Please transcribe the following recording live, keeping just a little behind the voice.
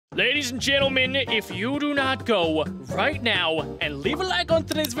Ladies and gentlemen, if you do not go right now and leave a like on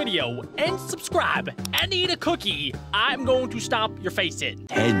today's video and subscribe and eat a cookie, I'm going to stomp your face in.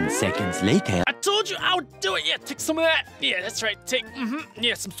 10 seconds later. I told you I would do it. Yeah, take some of that. Yeah, that's right. Take,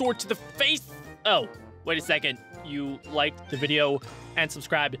 yeah, some sword to the face. Oh, wait a second. You liked the video and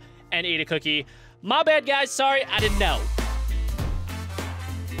subscribed and ate a cookie. My bad, guys. Sorry, I didn't know.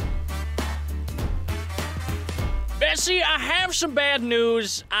 Bessie, I have some bad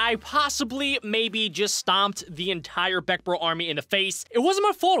news. I possibly maybe just stomped the entire BeckBro army in the face. It wasn't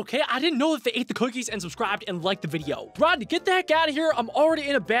my fault, okay? I didn't know that they ate the cookies and subscribed and liked the video. Rodney, get the heck out of here. I'm already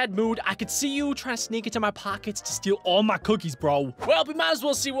in a bad mood. I could see you trying to sneak into my pockets to steal all my cookies, bro. Well, we might as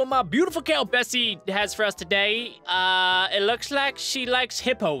well see what my beautiful cow Bessie has for us today. It looks like she likes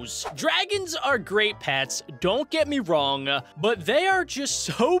hippos. Dragons are great pets, don't get me wrong, but they are just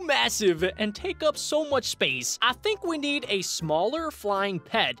so massive and take up so much space. I think we need a smaller flying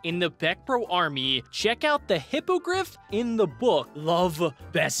pet in the BeckBro army. Check out the hippogryph in the book. Love,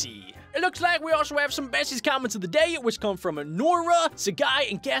 Bessie. It looks like we also have some Bessie's comments of the day, which come from Nora, Saga,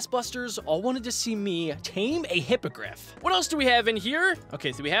 and Gasbusters. All wanted to see me tame a hippogriff. What else do we have in here?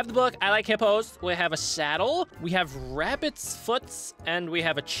 Okay, so we have the book, I Like Hippos. We have a saddle. We have rabbit's foots, and we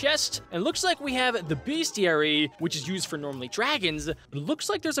have a chest. And it looks like we have the bestiary, which is used for normally dragons. But it looks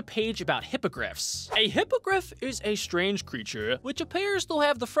like there's a page about hippogriffs. A hippogriff is a strange creature, which appears to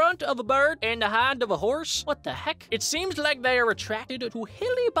have the front of a bird and the hind of a horse. What the heck? It seems like they are attracted to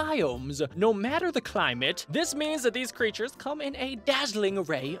hilly biomes. No matter the climate. This means that these creatures come in a dazzling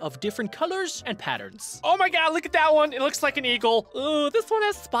array of different colors and patterns. Oh my god, look at that one. It looks like an eagle. Ooh, this one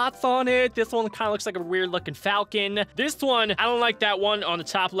has spots on it. This one kind of looks like a weird looking falcon. This one, I don't like that one on the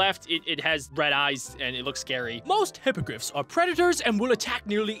top left. It has red eyes and it looks scary. Most hippogriffs are predators and will attack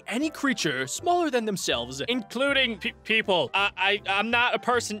nearly any creature smaller than themselves, including people. I'm not a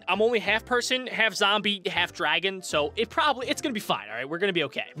person. I'm only half person, half zombie, half dragon. So it's gonna be fine. All right, we're gonna be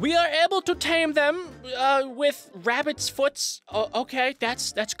okay. We are able to tame them with rabbit's foots. Okay,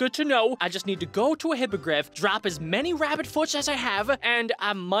 that's good to know. I just need to go to a hippogriff, drop as many rabbit foots as I have, and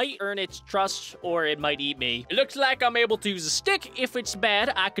I might earn its trust or it might eat me. It looks like I'm able to use a stick. If it's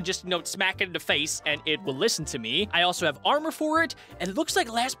bad, I could just, smack it in the face and it will listen to me. I also have armor for it, and it looks like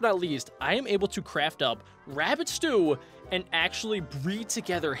last but not least, I am able to craft up rabbit stew and actually breed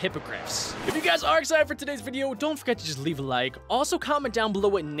together hippogriffs. If you guys are excited for today's video, don't forget to just leave a like. Also comment down below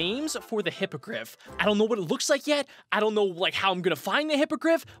what names for the hippogriff. I don't know what it looks like yet. I don't know how I'm gonna find the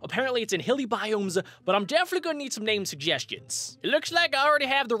hippogriff. Apparently it's in hilly biomes, but I'm definitely gonna need some name suggestions. It looks like I already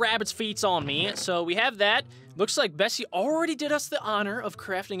have the rabbit's feet on me, so we have that. Looks like Bessie already did us the honor of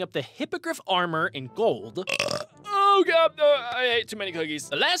crafting up the hippogriff armor in gold. Oh god, I ate too many cookies.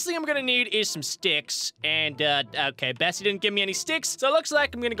 The last thing I'm gonna need is some sticks, and okay, Bessie didn't give me any sticks, so it looks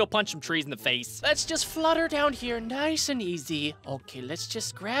like I'm gonna go punch some trees in the face. Let's just flutter down here nice and easy. Okay, let's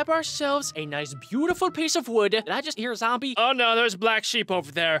just grab ourselves a nice beautiful piece of wood. Did I just hear a zombie? Oh no, there's a black sheep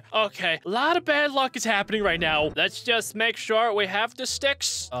over there. Okay, a lot of bad luck is happening right now. Let's just make sure we have the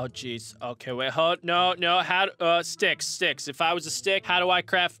sticks. Oh jeez, okay, wait, hold, no, sticks. If I was a stick, how do I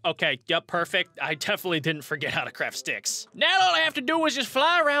craft? Okay, yep, perfect. I definitely didn't forget how to craft sticks. Now all I have to do is just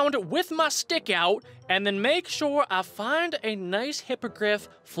fly around with my stick out and then make sure I find a nice hippogriff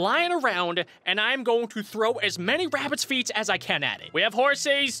flying around, and I'm going to throw as many rabbit's feet as I can at it. We have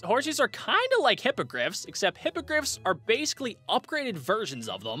horses. Horses are kind of like hippogriffs, except hippogriffs are basically upgraded versions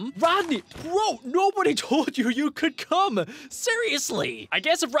of them. Rodney, bro, nobody told you could come. Seriously. I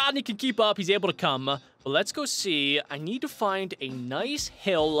guess if Rodney can keep up, he's able to come. Well, let's go see. I need to find a nice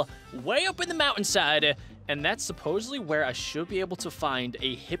hill way up in the mountainside, and that's supposedly where I should be able to find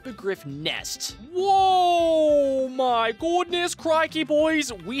a hippogriff nest. Whoa, my goodness, crikey,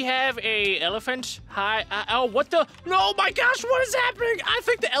 boys. We have a elephant. Hi, oh, what the? No, my gosh, what is happening? I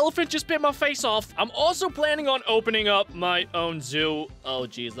think the elephant just bit my face off. I'm also planning on opening up my own zoo. Oh,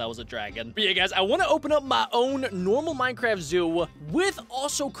 geez, that was a dragon. But yeah, guys, I want to open up my own normal Minecraft zoo with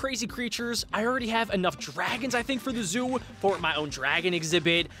also crazy creatures. I already have enough dragons, I think, for the zoo for my own dragon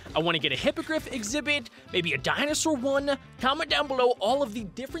exhibit. I want to get a hippogriff exhibit, maybe a dinosaur one. Comment down below all of the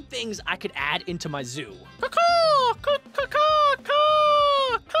different things I could add into my zoo.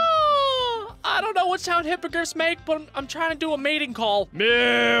 I don't know what sound hippogriffs make, but I'm trying to do a mating call.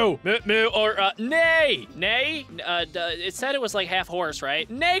 Mew, mew, or neigh, neigh. It said it was like half horse, right?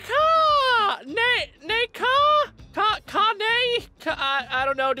 Neigh, neigh, I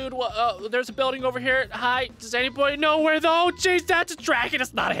don't know, dude. There's a building over here. Hi, does anybody know where though? Jeez, that's a dragon.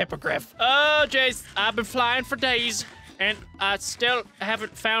 It's not a hippogriff. Oh, jeez, I've been flying for days, and I still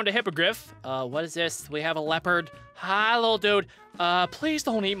haven't found a hippogriff. What is this? We have a leopard. Hi, little dude. Please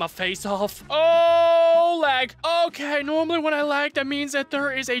don't eat my face off. Oh, lag. Okay, normally when I lag, that means that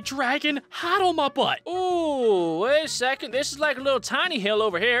there is a dragon hot on my butt. Ooh, wait a second. This is like a little tiny hill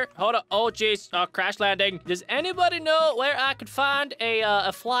over here. Hold up. Oh, jeez. Crash landing. Does anybody know where I could find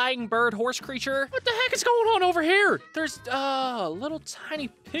a flying bird horse creature? What the heck is going on over here? There's, little tiny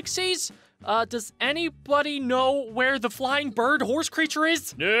pixies. Does anybody know where the flying bird horse creature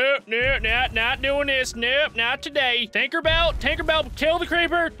is? Nope, not doing this. Nope, not today. Tinkerbell, kill the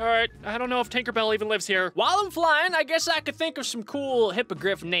creeper. All right, I don't know if Tinkerbell even lives here. While I'm flying, I guess I could think of some cool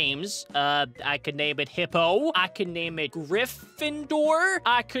hippogriff names. I could name it Hippo. I could name it Gryffindor.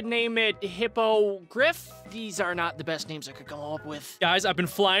 I could name it Hippogryph. These are not the best names I could come up with. Guys, I've been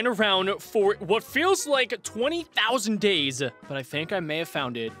flying around for what feels like 20,000 days, but I think I may have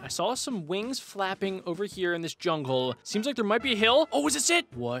found it. I saw some wings flapping over here in this jungle. Seems like there might be a hill. Oh, is this it?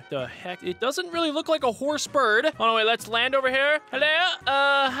 What the heck? It doesn't really look like a horse bird. Hold on, wait, let's land over here. Hello?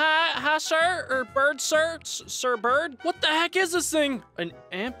 Hi, sir? Or bird, sir? Sir bird? What the heck is this thing? An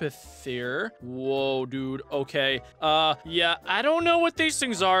amphitheater? Whoa, dude. Okay. Yeah, I don't know what these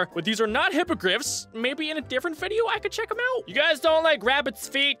things are, but these are not hippogriffs. Maybe in a different video, I could check them out. You guys don't like rabbit's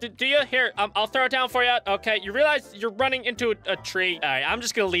feet, do you? Here, I'll throw it down for you. Okay, you realize you're running into a tree. All right, I'm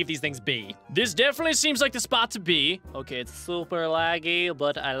just gonna leave these things be. This definitely seems like the spot to be. Okay, it's super laggy,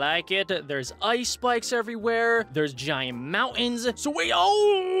 but I like it. There's ice spikes everywhere. There's giant mountains. So wait, oh,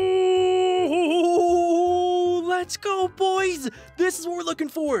 let's go, boys. This is what we're looking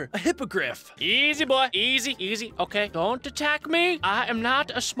for, a hippogriff. Easy, boy, easy. Okay, don't attack me. I am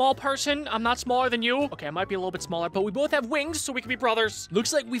not a small person. I'm not smaller than you. Okay, I might be a little bit smaller, but we both have wings, so we can be brothers.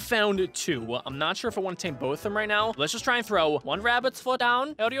 Looks like we found two. I'm not sure if I want to tame both of them right now. Let's just try and throw one rabbit's foot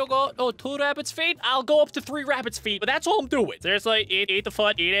down. How do you go? Oh, two rabbit's feet? I'll go up to 3 rabbit's feet, but that's all I'm doing. Seriously, eat the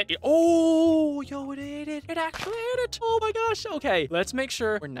foot, eat it. Oh, yo, it ate it. It actually ate it. Oh my gosh. Okay, let's make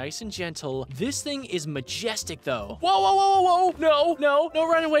sure we're nice and gentle. This thing is majestic, though. Whoa. No,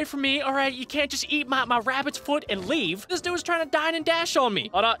 run away from me. All right, you can't just eat my rabbit's foot and leave. This dude is trying to dine and dash on me.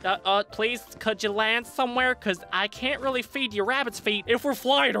 Hold on, please, could you land somewhere? Because I can't really feed you rabbit's feet if we're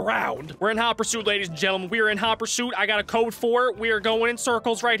flying around. We're in hot pursuit, ladies and gentlemen. We are in hot pursuit. I got a code 4. We are going in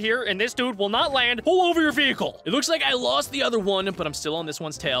circles right here, and this dude will not land. Pull over your vehicle. It looks like I lost the other one, but I'm still on this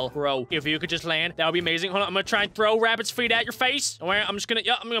one's tail. Bro, if you could just land, that would be amazing. Hold on, I'm gonna try and throw rabbit's feet at your face. All right, I'm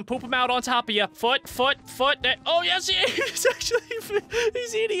gonna poop them out on top of you. Foot. Oh, yes, he's actually,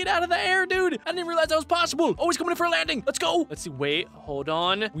 he's eating it out of the air, dude. I didn't realize that was possible. Oh, he's coming in for a landing. Let's go. Let's see, wait, hold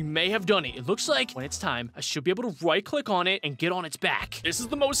on. We may have done it. It looks like when it's time, I should be able to right click on it and get on its back. This is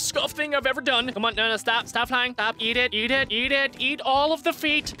the most scuffed thing I've ever done. Come on, no, stop flying. Stop, eat it. Eat all of the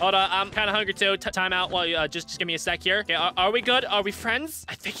feet. Hold on, I'm kind of hungry too. Time out. Well, just give me a sec here. Okay, are we good? Are we friends?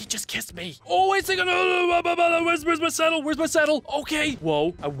 I think he just kissed me. Oh, wait a second. Where's my saddle? Where's my saddle? Okay.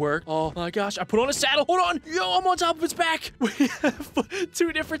 Whoa, I worked. Oh my gosh, I put on a saddle. Hold on. Yo, I'm on top of his back. We have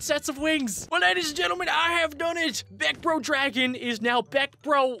 2 different sets of wings. Well, ladies and gentlemen, I have done it. BeckBroJack is now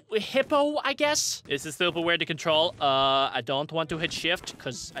BeckBroHippo, I guess. This is super weird to control. I don't want to hit shift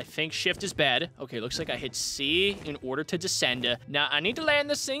because I think shift is bad. Okay, looks like I hit C in order to descend. Now, I need to land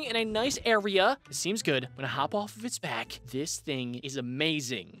this thing in a nice area. It seems good. I'm gonna hop off of its back. This thing is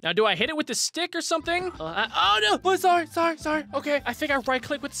amazing. Now, do I hit it with the stick or something? Oh, no. Oh, sorry. Okay, I think I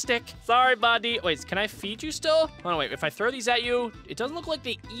right-click with stick. Sorry, buddy. Wait, can I feed you still? Hold on, wait. If I throw these at you, it doesn't look like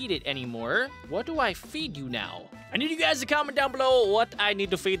they eat it anymore. What do I feed you now? I need you guys to comment down below what I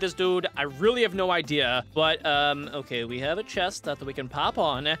need to feed this dude. I really have no idea. But, okay, we have a chest that we can pop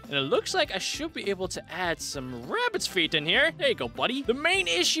on. And it looks like I should be able to add some rabbit's feet in here. There you go, buddy. The main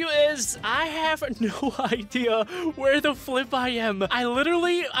issue is I have no idea where the flip I am.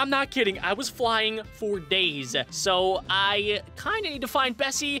 I'm not kidding. I was flying for days. So I kind of need to find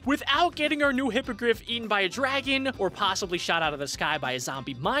Bessie without getting our new hippogriff eaten by a dragon or possibly shot out of the sky by a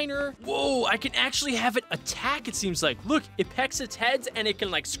zombie miner. Whoa, I can actually have it attack, it seems like. Look, it pecks its heads and it can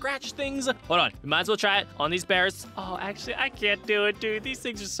like scratch things. Hold on, we might as well try it on these bears. Oh, actually, I can't do it, dude. These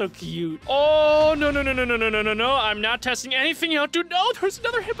things are so cute. Oh, no. I'm not testing anything out, dude. No, there's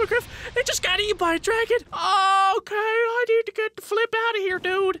another hippogriff. It just got eaten by a dragon. Oh, okay, I need to get the flip out of here,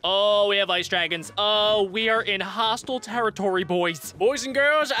 dude. Oh, we have ice dragons. Oh, we are in hostile territory, boys. Boys and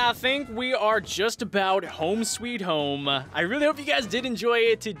girls, I think we are just about home sweet home. I really hope you guys did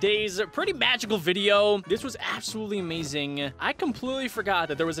enjoy today's pretty magical video. This was absolutely amazing. I completely forgot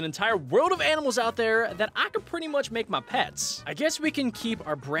that there was an entire world of animals out there that I could pretty much make my pets. I guess we can keep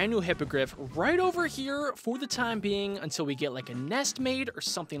our brand new hippogriff right over here for the time being until we get like a nest made or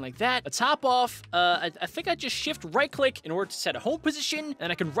something like that. To top off, I think I just shift right click in order to set a home position,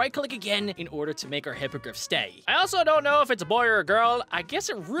 and I can right click again in order to make our hippogriff stay. I also don't know if it's a boy or a girl. I guess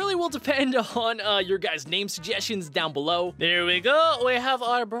it really will depend on your guys' name suggestions down below. There we go. We have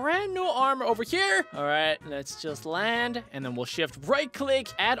our brand new armor over here. All right, let's just land, and then we'll shift right click,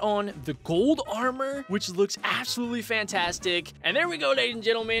 add on the gold armor, which looks absolutely fantastic. And there we go, ladies and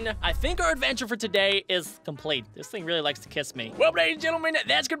gentlemen. I think our adventure for today is complete. This thing really likes to kiss me. Well, ladies and gentlemen,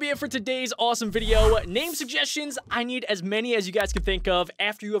 that's gonna be it for today's awesome video. Name suggestions, I need as many as you guys can think of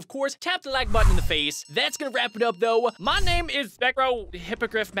after you, of course, tap the like button in the face. That's gonna wrap it up, though. My name is BeckBro,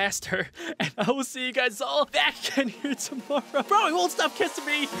 Hippogryph Master, and I will see you guys all back again here tomorrow. Bro, he won't stop kissing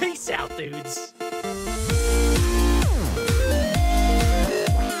me. Peace out, dudes.